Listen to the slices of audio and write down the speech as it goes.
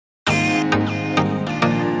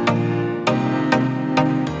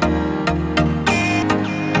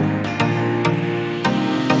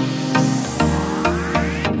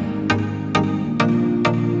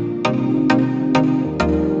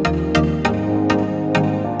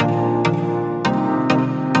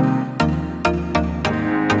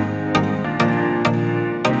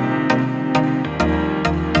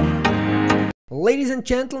Ladies and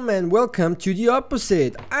gentlemen, welcome to the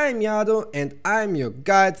opposite. I'm YADO and I'm your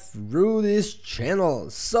guide through this channel.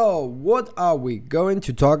 So what are we going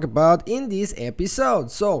to talk about in this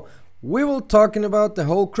episode? So we will talking about the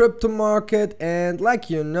whole crypto market, and like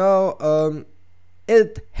you know,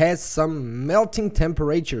 it has some melting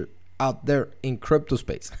temperature out there in crypto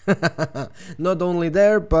space. Not only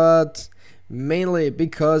there, but mainly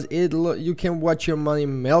because you can watch your money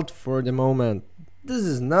melt for the moment. This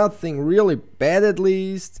is nothing really bad, at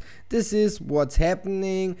least. This is what's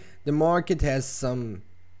happening. The market has some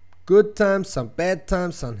good times, some bad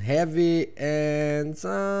times, some heavy and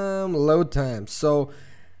some low times.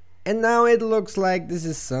 And now it looks like this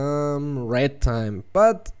is some red time,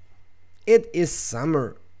 but it is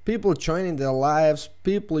summer. People joining their lives,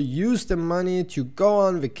 people use the money to go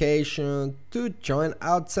on vacation, to join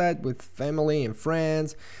outside with family and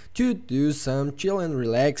friends, to do some chill and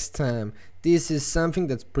relax time. This is something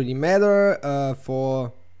that's pretty matter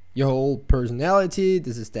for your whole personality.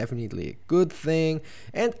 This is definitely a good thing,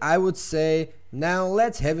 and I would say now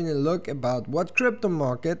let's having a look about what crypto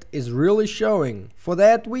market is really showing. For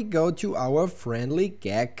that we go to our friendly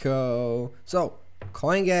gecko. So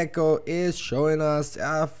CoinGecko is showing us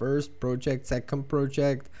our first project, second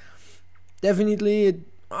project, definitely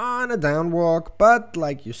on a downwalk, but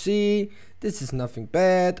like you see, this is nothing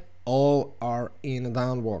bad. All are in a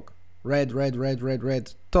downwalk. Red.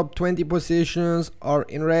 Top 20 positions are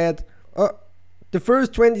in red. The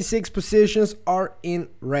first 26 positions are in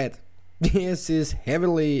red. This is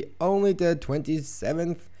heavily. Only the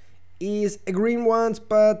 27th is a green ones,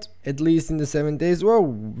 but at least in the 7 days.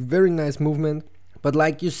 Whoa, very nice movement. But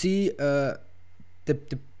like you see, the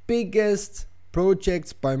biggest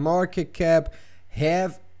projects by market cap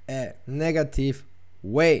have a negative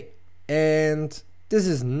way, and this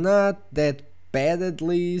is not that bad, at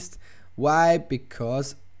least. Why?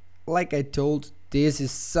 Because like I told, this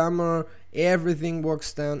is summer, everything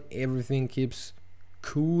walks down, everything keeps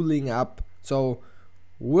cooling up, so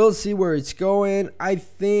we'll see where it's going. I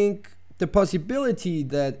think the possibility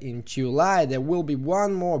that in July there will be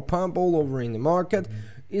one more pump all over in the market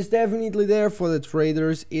is definitely there for the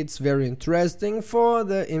traders. It's very interesting for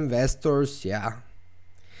the investors. Yeah,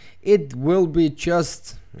 it will be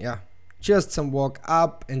just some walk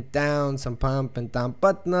up and down, some pump and down,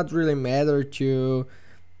 but not really matter to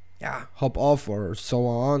hop off or so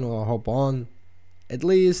on, or hop on. At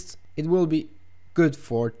least it will be good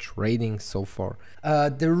for trading so far.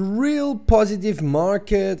 The real positive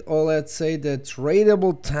market, or let's say the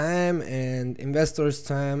tradable time and investors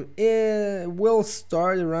time, will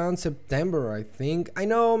start around September, I think. I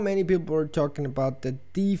know many people are talking about the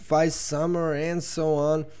DeFi Summer and so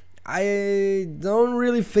on. I don't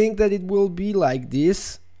really think that it will be like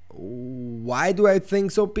this. Why do I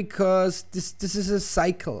think so? Because this is a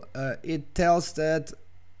cycle. It tells that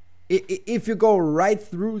if you go right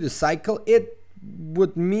through the cycle, it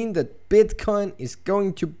would mean that Bitcoin is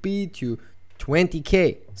going to be to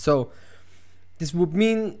 20k. So this would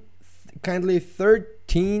mean kindly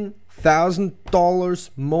 $13,000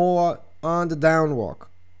 more on the downwalk,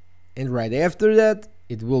 and right after that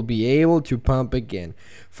it will be able to pump again.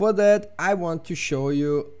 For that, I want to show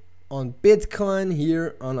you on Bitcoin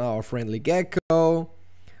here on our friendly gecko.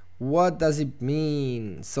 What does it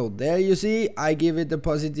mean? So there you see, I give it a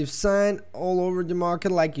positive sign all over the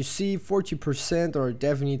market. Like you see, 40% are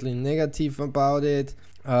definitely negative about it.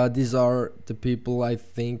 These are the people, I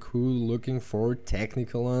think, who looking for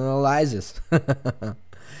technical analysis.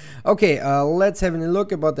 Okay, let's have a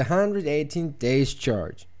look about the 118 days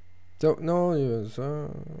chart. So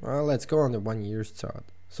let's go on the 1 year chart.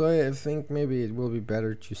 So I think maybe it will be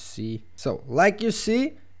better to see. So like you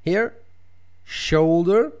see here,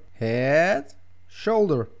 shoulder, head,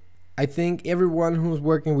 shoulder. I think everyone who's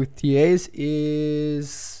working with TAs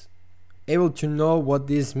is able to know what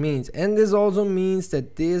this means, and this also means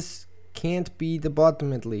that this can't be the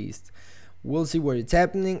bottom, at least. We'll see where it's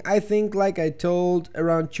happening. I think, like I told,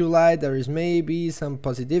 around July there is maybe some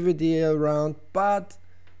positivity around, but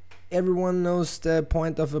everyone knows the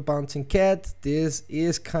point of a bouncing cat. This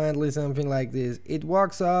is kindly something like this. It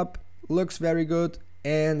walks up, looks very good,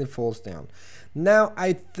 and it falls down. Now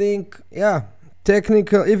I think,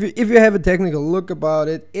 technical, if you have a technical look about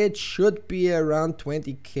it, it should be around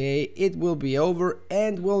 20k. It will be over,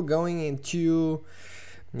 and we're going into,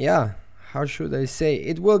 how should I say,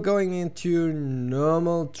 it will going into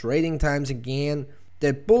normal trading times again.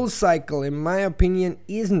 The bull cycle, in my opinion,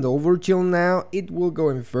 isn't over till now. It will go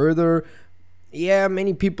in further.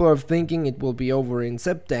 Many people are thinking it will be over in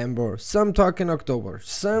September, some talking October,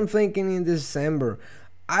 some thinking in December.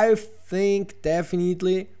 I think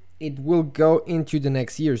definitely it will go into the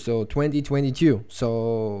next year, so 2022.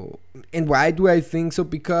 So, and why do I think so?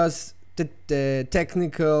 Because the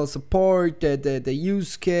technical support, the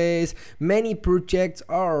use case, many projects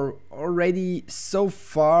are already so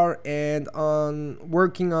far and on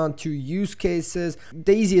working on 2 use cases.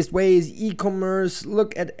 The easiest way is e-commerce.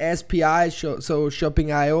 Look at SPI, so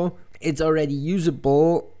Shopping.io. It's already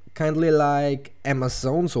usable, kindly like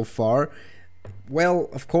Amazon so far. Well,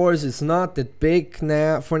 of course, it's not that big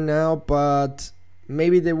now for now, but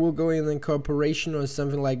maybe they will go in cooperation or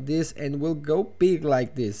something like this and will go big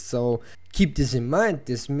like this. So keep this in mind.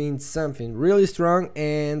 This means something really strong,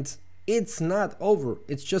 and it's not over.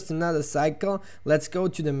 It's just another cycle. Let's go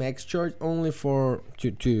to the max chart only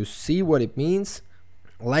to see what it means.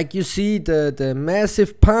 Like you see, the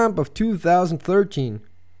massive pump of 2013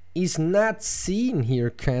 is not seen here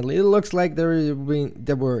kindly. It looks like there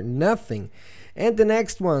were nothing. And the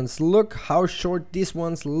next ones, look how short this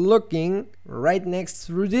one's looking right next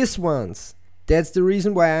to this ones. That's the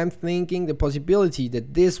reason why I'm thinking the possibility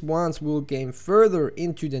that this ones will gain further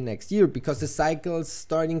into the next year, because the cycle is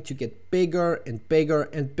starting to get bigger and bigger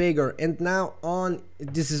and bigger. And now on,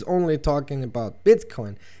 this is only talking about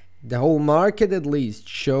Bitcoin. The whole market at least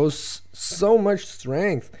shows so much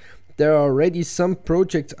strength. There are already some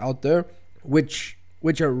projects out there which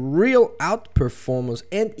are real outperformers,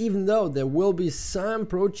 and even though there will be some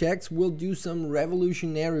projects will do some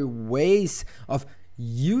revolutionary ways of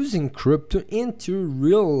using crypto into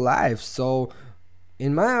real life. So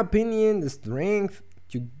in my opinion, the strength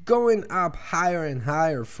to going up higher and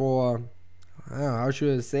higher for how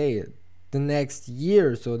should I say it, the next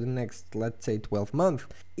year, so the next, let's say, 12 months,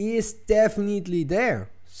 is definitely there.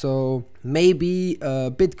 So maybe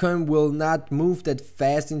Bitcoin will not move that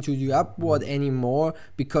fast into the upward anymore,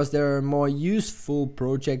 because there are more useful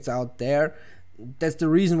projects out there. That's the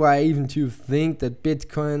reason why I even do think that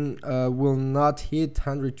Bitcoin will not hit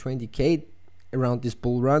 120k around this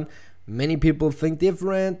bull run. Many people think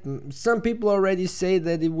different. Some people already say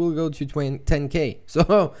that it will go to 10k.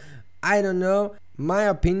 So I don't know. My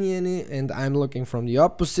opinion, and I'm looking from the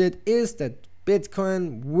opposite, is that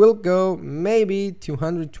Bitcoin will go maybe to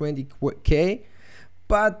 120k,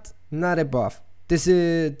 but not above.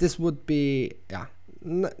 This would be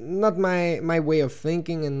not my way of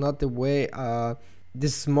thinking, and not the way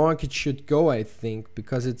this market should go, I think,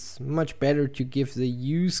 because it's much better to give the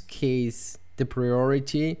use case the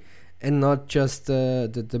priority and not just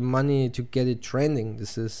the money to get it trending.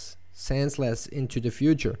 This is senseless into the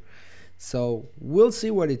future. So we'll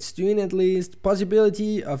see what it's doing. At least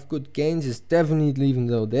possibility of good gains is definitely even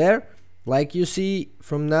though there. Like you see,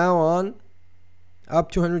 from now on,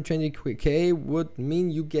 up to 120k would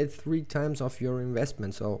mean you get 3 times of your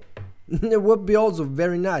investment. So it would be also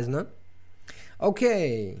very nice, no?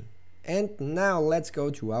 Okay, and now let's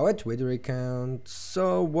go to our Twitter account.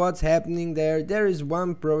 So what's happening there? There is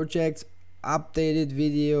one project updated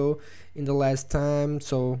video in the last time.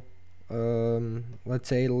 So let's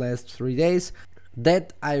say the last 3 days,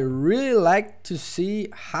 that I really like to see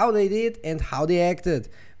how they did and how they acted.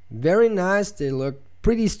 Very nice. They look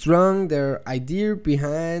pretty strong. Their idea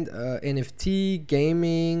behind NFT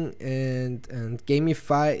gaming and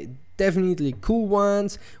gamify, definitely cool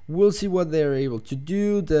ones. We'll see what they're able to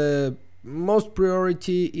do. The most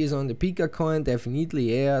priority is on the Pika coin,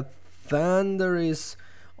 definitely. Yeah, Thunder is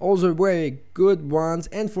also very good ones,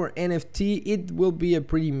 and for NFT it will be a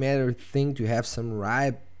pretty matter thing to have some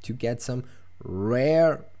ripe, to get some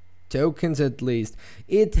rare tokens at least.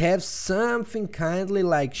 It has something kindly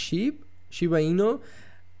like Shiba Inu.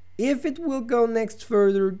 If it will go next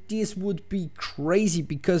further, this would be crazy,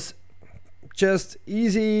 because just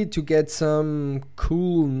easy to get some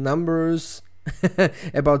cool numbers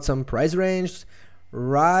about some price range.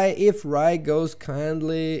 If Rye goes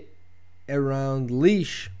kindly around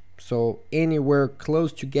leash, so anywhere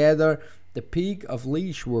close together, the peak of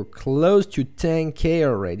leash were close to 10k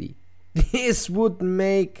already. This would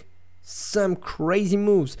make some crazy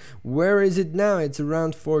moves. Where is it now? It's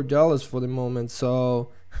around $4 for the moment,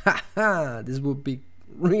 so haha, this would be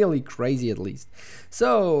really crazy at least.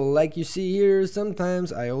 So like you see here,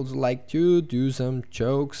 sometimes I also like to do some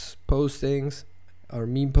jokes postings or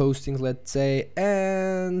meme postings, let's say,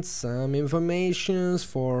 and some informations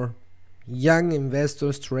for young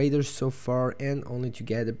investors, traders so far, and only to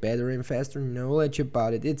get a better investor knowledge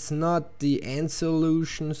about it. It's not the end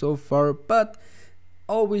solution so far, but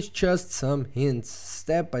always just some hints,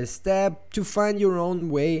 step by step, to find your own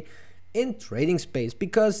way in trading space.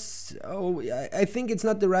 Because I think it's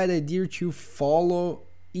not the right idea to follow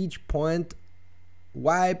each point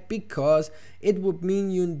Why? Because it would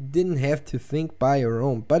mean you didn't have to think by your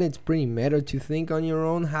own, but it's pretty matter to think on your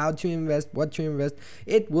own how to invest, what to invest.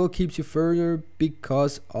 It will keep you further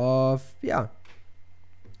because of, yeah,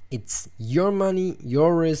 it's your money,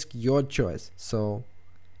 your risk, your choice. So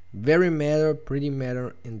very matter, pretty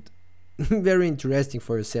matter, and very interesting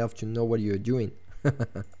for yourself to know what you're doing.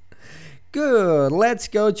 Good, let's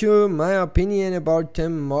go to my opinion about the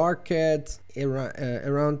market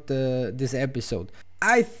around this episode.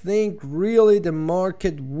 I think really the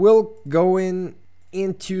market will go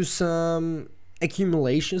into some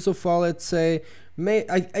accumulation so far, let's say.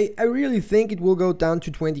 I really think it will go down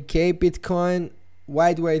to 20k Bitcoin.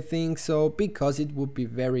 Why do I think so? Because it would be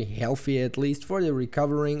very healthy, at least for the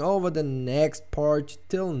recovering over the next part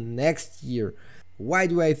till next year. Why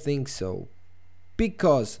do I think so?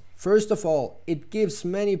 Because first of all, it gives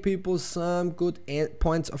many people some good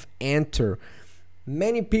points of enter.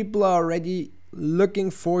 Many people are already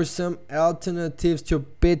looking for some alternatives to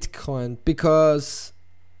Bitcoin because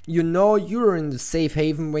you know you're in the safe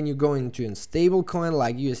haven when you go into a stable coin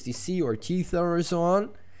like USDC or Tether or so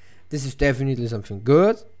on. This is definitely something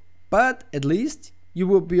good, but at least you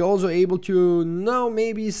will be also able to know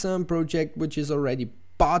maybe some project which is already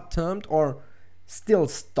bottomed or still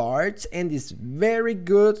starts and is very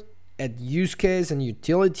good at use case and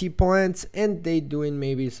utility points, and they doing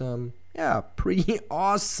maybe some pretty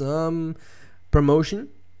awesome promotion.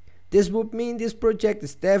 This would mean this project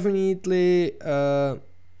is definitely a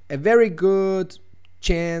very good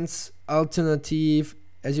chance alternative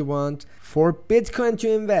as you want for Bitcoin to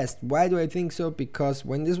invest. Why do I think so? Because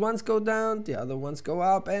when these ones go down, the other ones go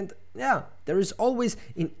up, and yeah, there is always,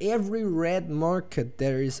 in every red market,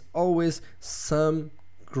 there is always some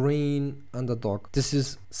green underdog. This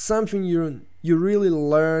is something you really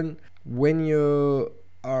learn when you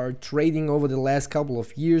are trading over the last couple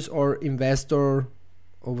of years or investor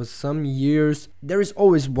over some years. There is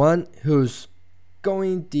always one who's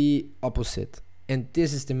going the opposite. And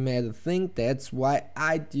this is the matter thing. That's why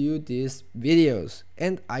I do these videos.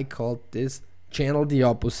 And I called this channel the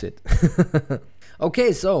opposite.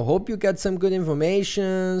 Okay, so hope you got some good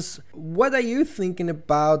informations. What are you thinking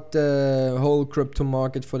about the whole crypto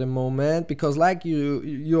market for the moment? Because like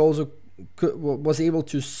you also was able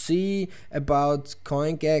to see about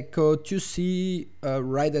CoinGecko, to see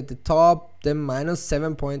right at the top the minus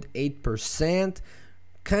 7.8%.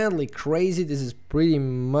 Kindly crazy. This is pretty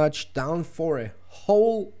much down for a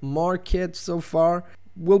whole market so far.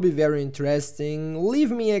 Will be very interesting.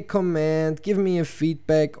 Leave me a comment, give me a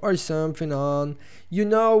feedback or something on. You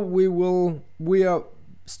know, we are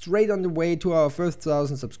straight on the way to our first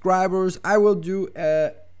 1,000 subscribers. I will do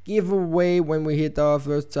a giveaway when we hit our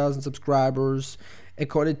first 1,000 subscribers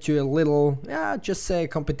according to a little, just say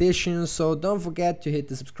competition. So don't forget to hit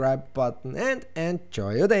the subscribe button and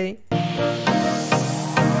enjoy your day.